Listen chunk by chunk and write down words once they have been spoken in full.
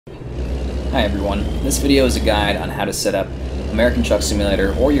Hi everyone, this video is a guide on how to set up American Truck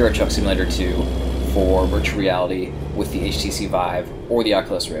Simulator or Euro Truck Simulator 2 for virtual reality with the HTC Vive or the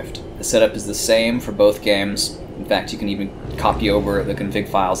Oculus Rift. The setup is the same for both games. In fact, you can even copy over the config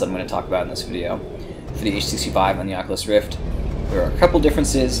files that I'm going to talk about in this video. For the HTC Vive and the Oculus Rift, there are a couple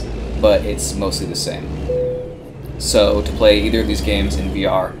differences, but it's mostly the same. So to play either of these games in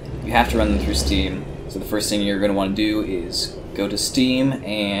VR, you have to run them through Steam. So the first thing you're going to want to do is go to Steam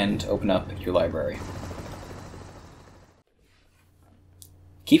and open up your library.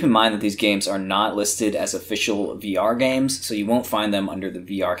 Keep in mind that these games are not listed as official VR games, so you won't find them under the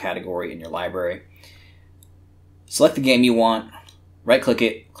VR category in your library. Select the game you want, right-click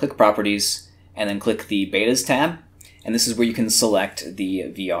it, click Properties, and then click the Betas tab, and this is where you can select the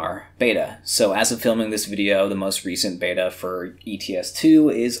VR beta. So as of filming this video, the most recent beta for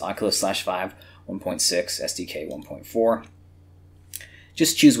ETS2 is Oculus/Vive 1.6, SDK 1.4.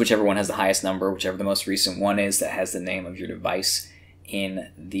 Just choose whichever one has the highest number, whichever the most recent one is that has the name of your device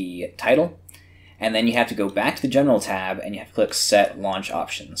in the title. And then you have to go back to the General tab and you have to click Set Launch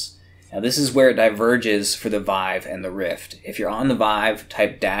Options. Now this is where it diverges for the Vive and the Rift. If you're on the Vive,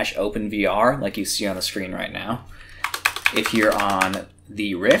 type -openvr like you see on the screen right now. If you're on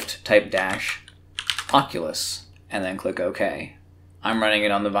the Rift, type -Oculus and then click OK. I'm running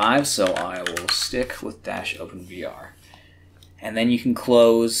it on the Vive, so I will stick with -openvr. And then you can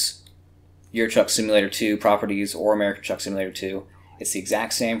close Euro Truck Simulator 2 properties or American Truck Simulator 2. It's the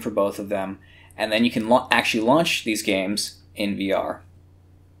exact same for both of them. And then you can actually launch these games in VR.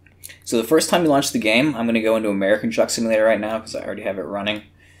 So the first time you launch the game, I'm going to go into American Truck Simulator right now because I already have it running.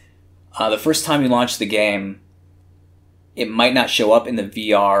 The first time you launch the game, it might not show up in the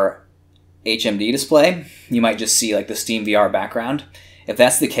VR HMD display. You might just see like the SteamVR background. If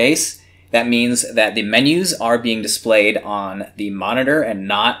that's the case, that means that the menus are being displayed on the monitor and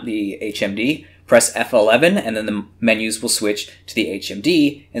not the HMD. Press F11 and then the menus will switch to the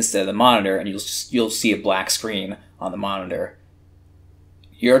HMD instead of the monitor, and you'll see a black screen on the monitor.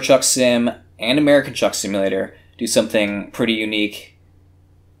 Euro Truck Sim and American Truck Simulator do something pretty unique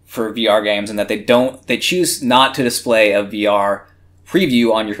for VR games in that they choose not to display a VR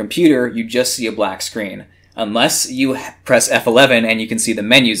preview on your computer. You just see a black screen. Unless you press F11 and you can see the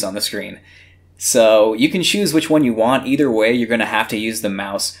menus on the screen. So you can choose which one you want. Either way, you're going to have to use the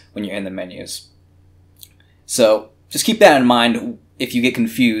mouse when you're in the menus. So just keep that in mind if you get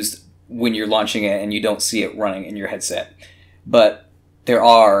confused when you're launching it and you don't see it running in your headset. But there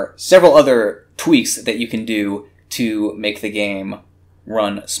are several other tweaks that you can do to make the game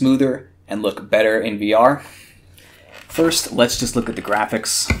run smoother and look better in VR. First, let's just look at the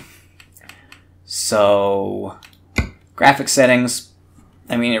graphics. So, graphic settings,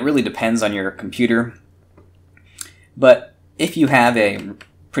 I mean, it really depends on your computer. But if you have a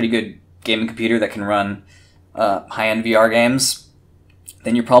pretty good gaming computer that can run high-end VR games,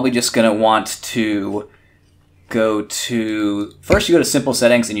 then you're probably just going to want to go to... First, you go to Simple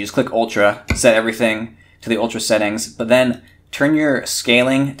Settings and you just click Ultra, set everything to the Ultra settings, but then turn your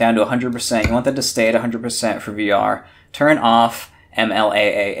scaling down to 100%. You want that to stay at 100% for VR. Turn off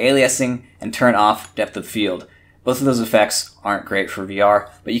MLAA aliasing, and turn off depth of field. Both of those effects aren't great for VR,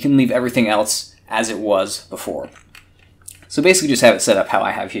 but you can leave everything else as it was before. So basically just have it set up how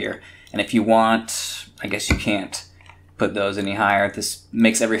I have here. And if you want, I guess you can't put those any higher. This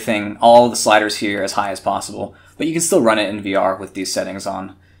makes everything, all the sliders here as high as possible, but you can still run it in VR with these settings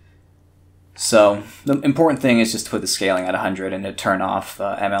on. So the important thing is just to put the scaling at 100 and to turn off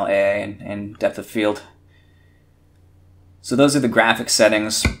MLAA and depth of field. So those are the graphic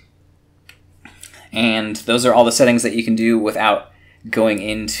settings, and those are all the settings that you can do without going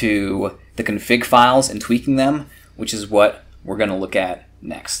into the config files and tweaking them, which is what we're going to look at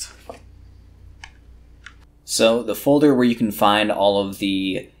next. So the folder where you can find all of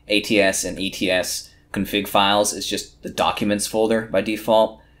the ATS and ETS config files is just the Documents folder by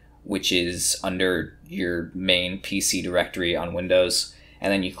default, which is under your main PC directory on Windows,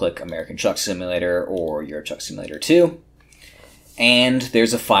 and then you click American Truck Simulator or Euro Truck Simulator 2. And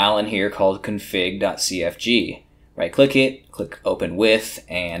there's a file in here called config.cfg. Right-click it, click Open With,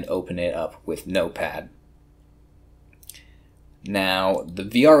 and open it up with Notepad. Now, the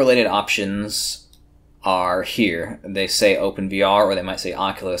VR-related options are here. They say OpenVR, or they might say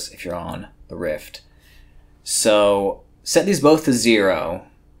Oculus if you're on the Rift. So, set these both to 0.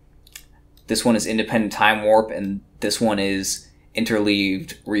 This one is Independent Time Warp, and this one is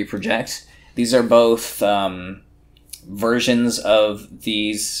Interleaved Reproject. These are both versions of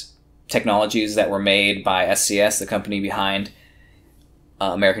these technologies that were made by SCS, the company behind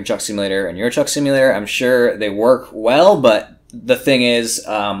American Truck Simulator and Euro Truck Simulator. I'm sure they work well, but the thing is,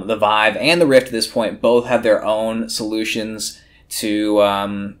 the Vive and the Rift at this point both have their own solutions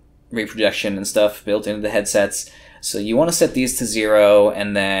to reprojection and stuff built into the headsets. So you want to set these to 0,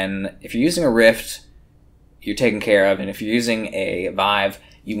 and then if you're using a Rift, you're taken care of, and if you're using a Vive,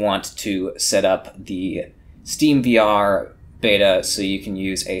 you want to set up the SteamVR beta so you can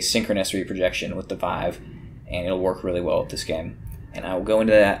use asynchronous reprojection with the Vive, and it'll work really well with this game. And I will go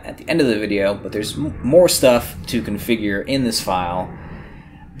into that at the end of the video, but there's more stuff to configure in this file.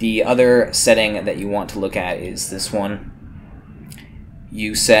 The other setting that you want to look at is this one.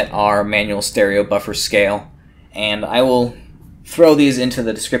 You set our manual stereo buffer scale, and I will throw these into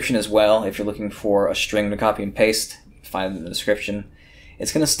the description as well. If you're looking for a string to copy and paste, find it in the description.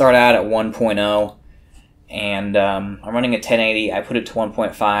 It's going to start out at 1.0, and I'm running at 1080. I put it to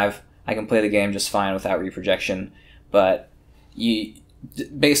 1.5. I can play the game just fine without reprojection, but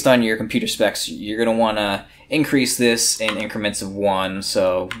based on your computer specs, you're going to want to increase this in increments of 1,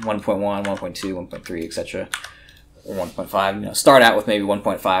 so 1.1, 1.2, 1.3, etc. or 1.5. Start out with maybe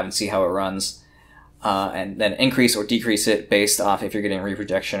 1.5 and see how it runs, and then increase or decrease it based off if you're getting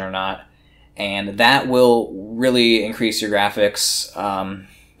reprojection or not, and that will really increase your graphics.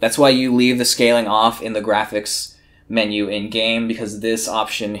 That's why you leave the scaling off in the graphics menu in game, because this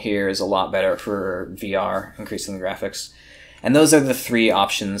option here is a lot better for VR, increasing the graphics. And those are the 3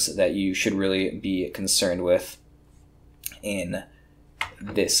 options that you should really be concerned with in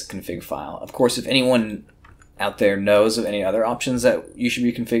this config file. Of course, if anyone out there knows of any other options that you should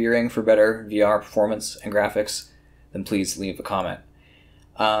be configuring for better VR performance and graphics, then please leave a comment.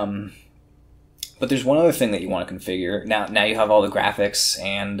 But there's one other thing that you want to configure. Now you have all the graphics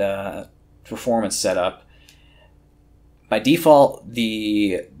and performance set up. By default,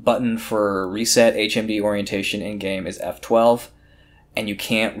 the button for reset HMD orientation in-game is F12, and you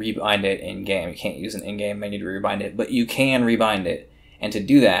can't rebind it in-game. You can't use an in-game menu to rebind it, but you can rebind it. And to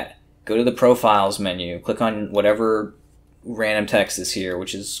do that, go to the Profiles menu, click on whatever random text is here,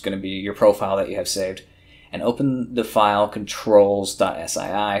 which is going to be your profile that you have saved, and open the file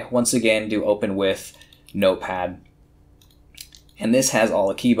controls.sii. Once again, do open with Notepad. And this has all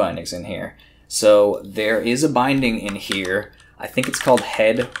the key bindings in here. So there is a binding in here. I think it's called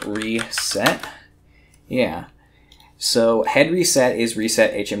head reset. Yeah. So head reset is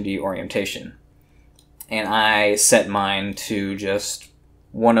reset HMD orientation. And I set mine to just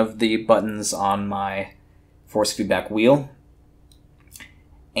one of the buttons on my force feedback wheel.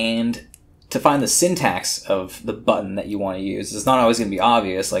 And to find the syntax of the button that you want to use, it's not always going to be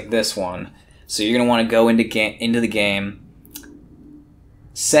obvious like this one. So you're going to want to go into the game,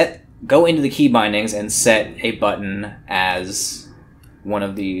 go into the key bindings and set a button as one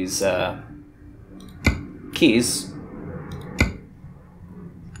of these keys.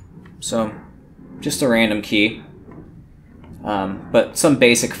 So just a random key, but some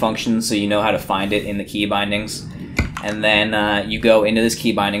basic functions so you know how to find it in the key bindings. And then you go into this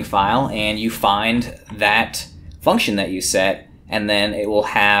key binding file and you find that function that you set, and then it will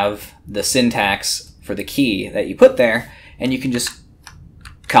have the syntax for the key that you put there, and you can just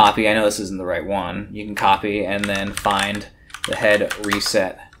copy. I know this isn't the right one. You can copy and then find the head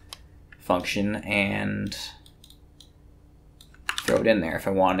reset function and throw it in there if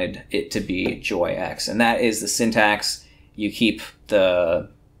I wanted it to be joy X. And that is the syntax. You keep the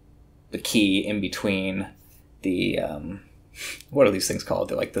key in between the what are these things called?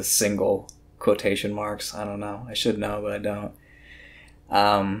 They're like the single quotation marks. I don't know. I should know, but I don't.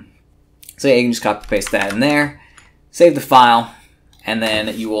 So yeah, you can just copy paste that in there, save the file, and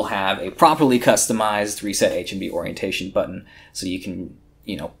then you will have a properly customized reset HMD orientation button, so you can,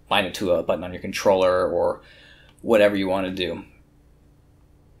 bind it to a button on your controller or whatever you want to do.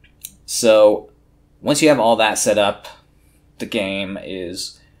 So once you have all that set up, the game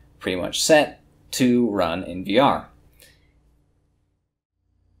is pretty much set to run in VR.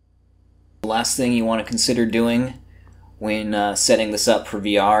 The last thing you want to consider doing when setting this up for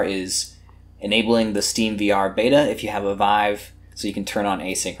VR is enabling the SteamVR beta if you have a Vive, so you can turn on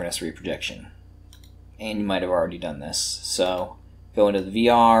asynchronous reprojection. And you might have already done this. So go into the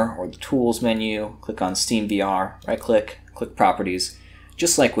VR or the Tools menu, click on SteamVR, right-click, click Properties.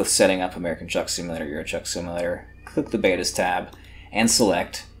 Just like with setting up American Truck Simulator, Euro Truck Simulator, click the Betas tab and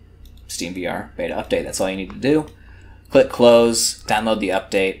select SteamVR Beta Update. That's all you need to do. Click Close, download the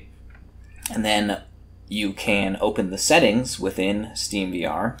update, and then you can open the settings within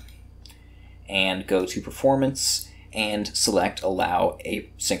SteamVR and go to Performance and select Allow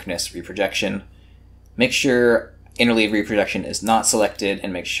Asynchronous Reprojection. Make sure Interleave Reprojection is not selected,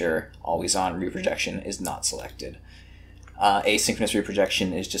 and make sure Always On Reprojection is not selected. Asynchronous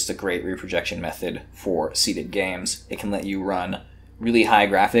reprojection is just a great reprojection method for seated games. It can let you run really high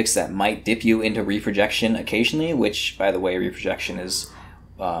graphics that might dip you into reprojection occasionally, which, by the way, reprojection is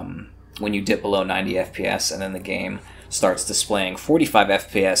when you dip below 90 FPS and then the game starts displaying 45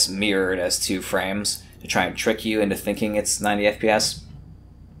 FPS mirrored as 2 frames to try and trick you into thinking it's 90 FPS.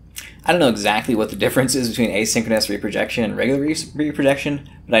 I don't know exactly what the difference is between asynchronous reprojection and regular reprojection,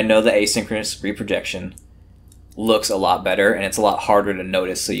 but I know that asynchronous reprojection looks a lot better and it's a lot harder to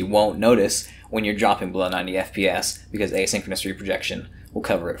notice, so you won't notice when you're dropping below 90 FPS because asynchronous reprojection will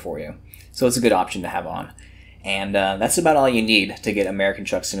cover it for you. So it's a good option to have on. And that's about all you need to get American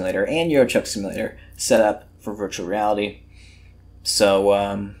Truck Simulator and Euro Truck Simulator set up for virtual reality.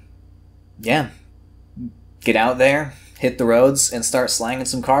 So yeah, get out there, hit the roads, and start slanging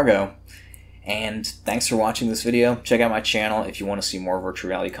some cargo. And thanks for watching this video. Check out my channel if you want to see more virtual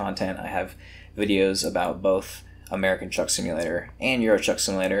reality content. I have videos about both American Truck Simulator and Euro Truck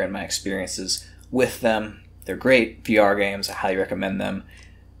Simulator and my experiences with them. They're great VR games. I highly recommend them.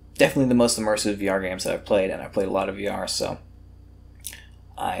 Definitely the most immersive VR games that I've played, and I've played a lot of VR, so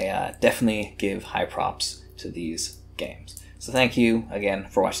I definitely give high props to these games. So thank you again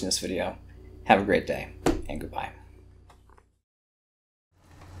for watching this video. Have a great day, and goodbye.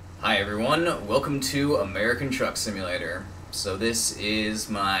 Hi everyone, welcome to American Truck Simulator. So this is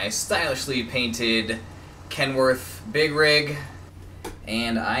my stylishly painted Kenworth big rig,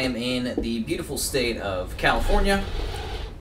 and I am in the beautiful state of California.